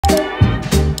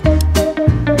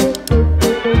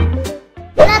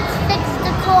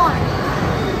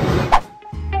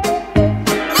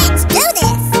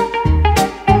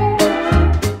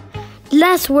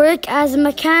Let's work as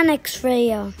mechanics,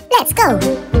 Freya. Let's go.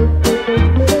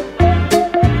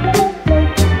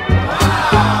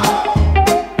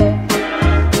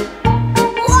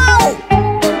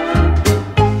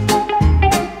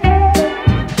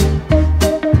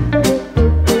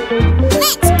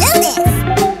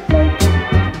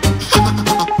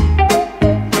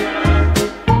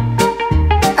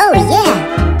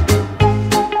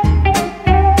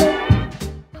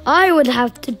 I would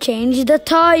have to change the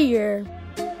tire.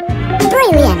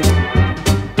 Brilliant!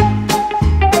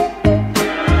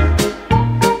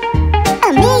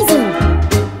 Amazing!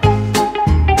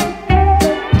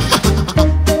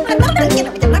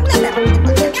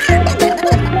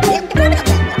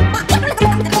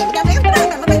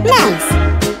 Nice!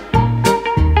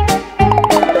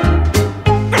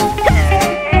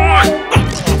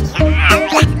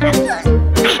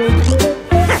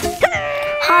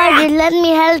 Haydar, let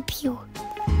me help you.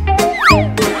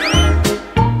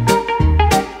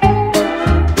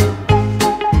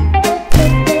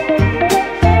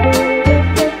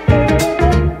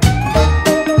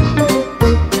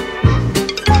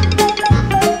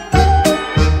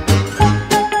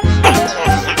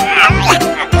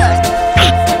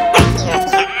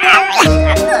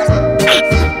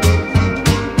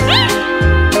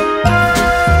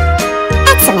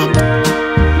 Excellent!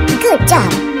 Good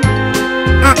job!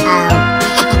 Uh-oh.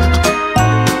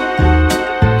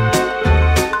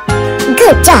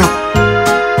 Good job!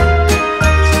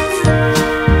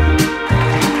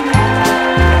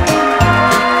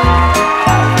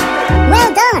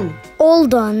 Well done! All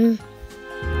done.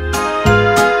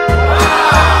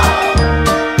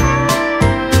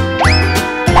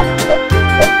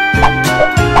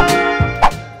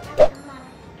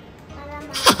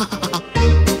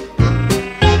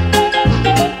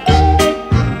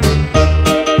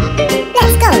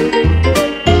 Let's go!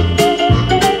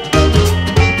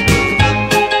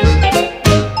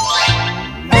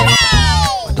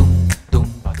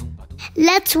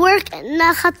 Let's work in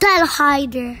the hotel,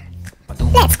 Haydar.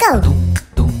 Let's go!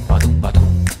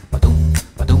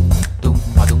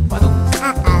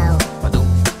 Uh-oh.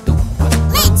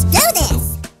 Let's do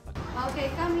this! Okay,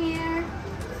 come here.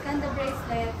 Scan the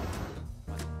bracelet.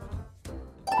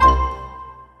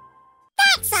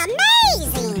 That's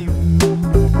amazing!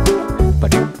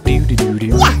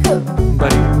 Yahoo!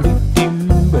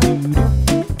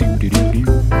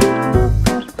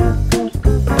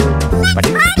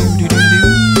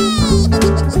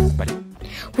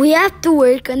 We have to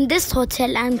work in this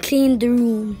hotel and clean the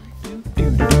room.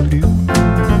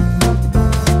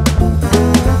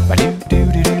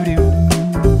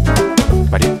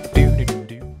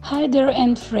 Haydar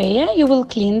and Freya, you will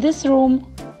clean this room.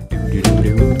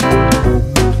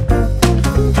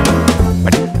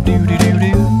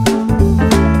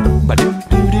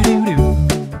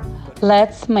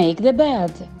 Let's make the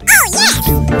bed. Oh, yes!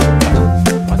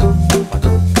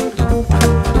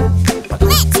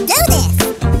 Let's do this!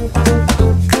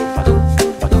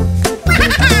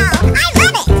 Wow! I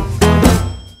love it!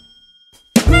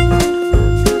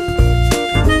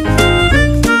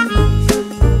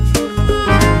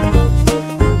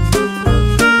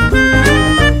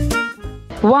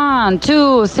 One,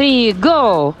 two, three,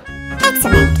 go!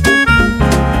 Excellent!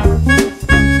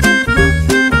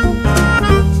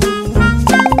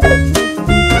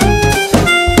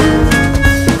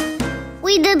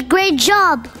 We did great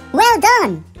job. Well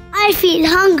done! I feel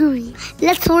hungry.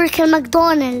 Let's work at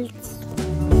McDonald's.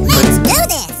 Let's do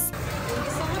this!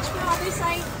 So much for other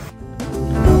side.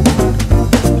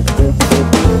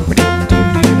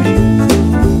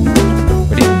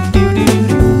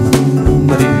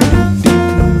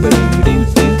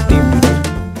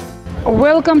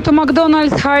 Welcome to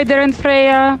McDonald's, Haydar and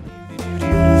Freya.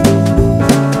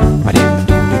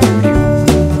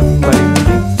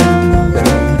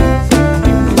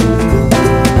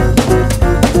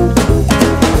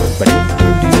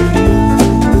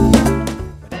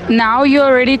 Now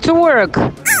you're ready to work.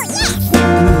 Oh, yes!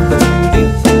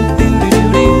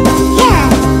 Yeah!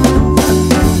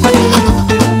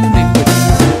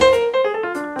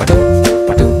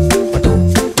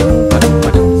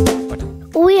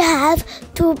 We have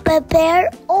to prepare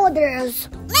orders.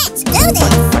 Let's do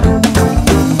this!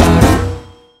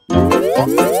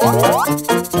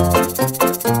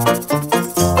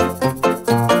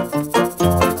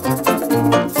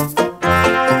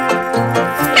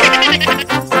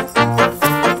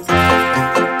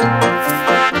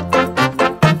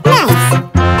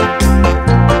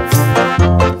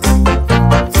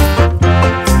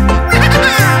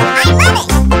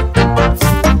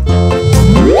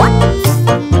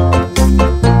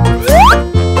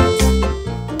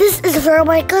 For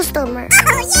my customer.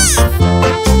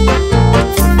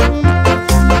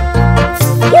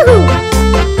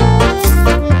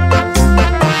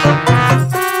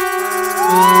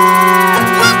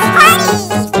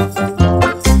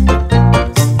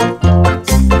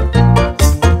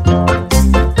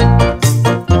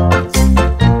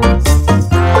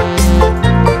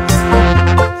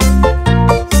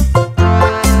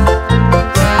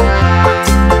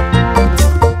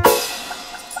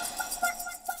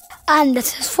 And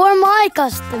this is for my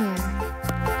customer.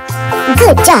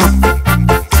 Good job.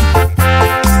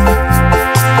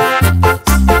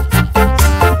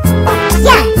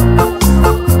 Yeah.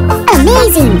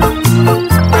 Amazing.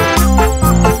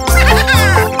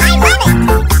 Wow, I love it.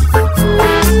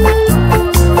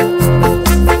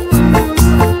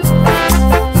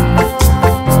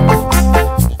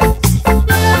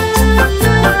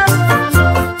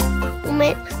 We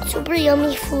made super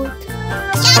yummy food.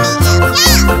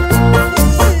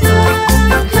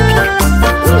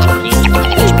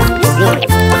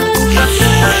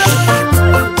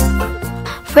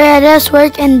 Freya does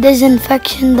work in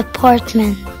disinfection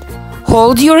department.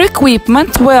 Hold your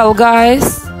equipment well,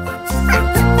 guys.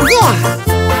 Yeah.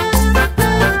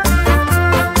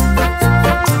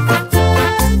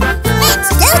 Let's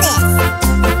do this.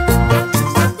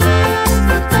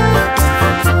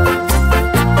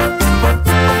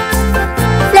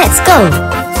 Let's go.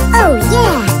 Oh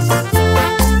yeah.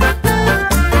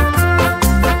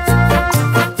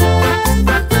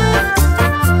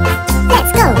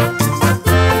 Let's go.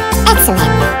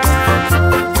 Excellent.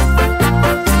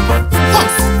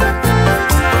 Yes.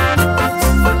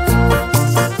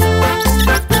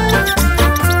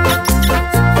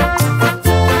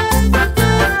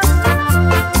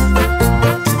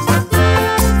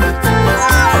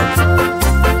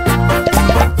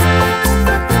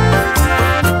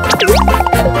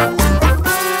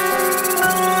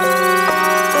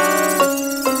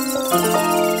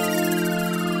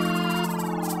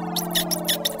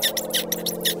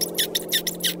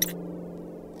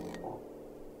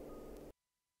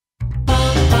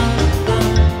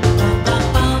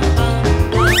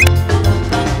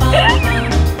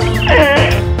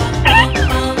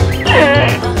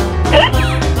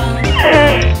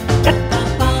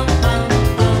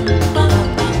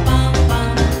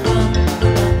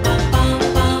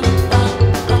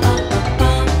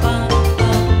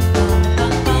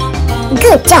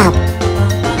 Good job.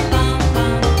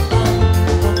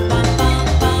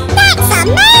 That's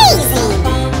amazing.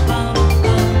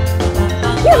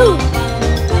 Yoo-hoo.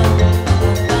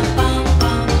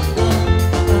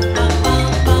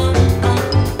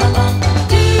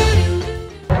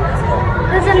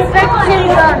 Disinfection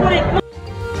done.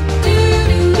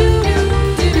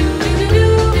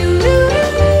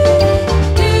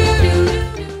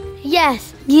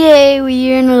 Yes, yay,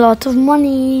 we earn a lot of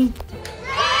money.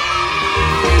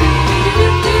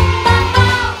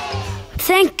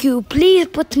 Thank you. Please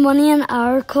put money in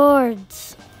our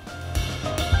cards.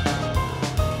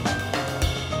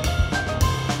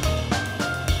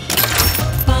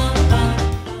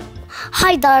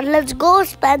 Haydar, let's go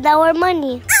spend our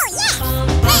money. Oh yes.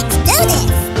 Let's do this.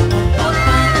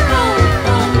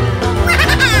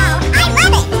 Wow, I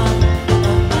love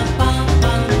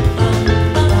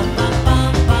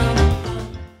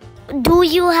Do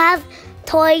you have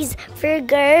toys for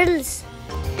girls?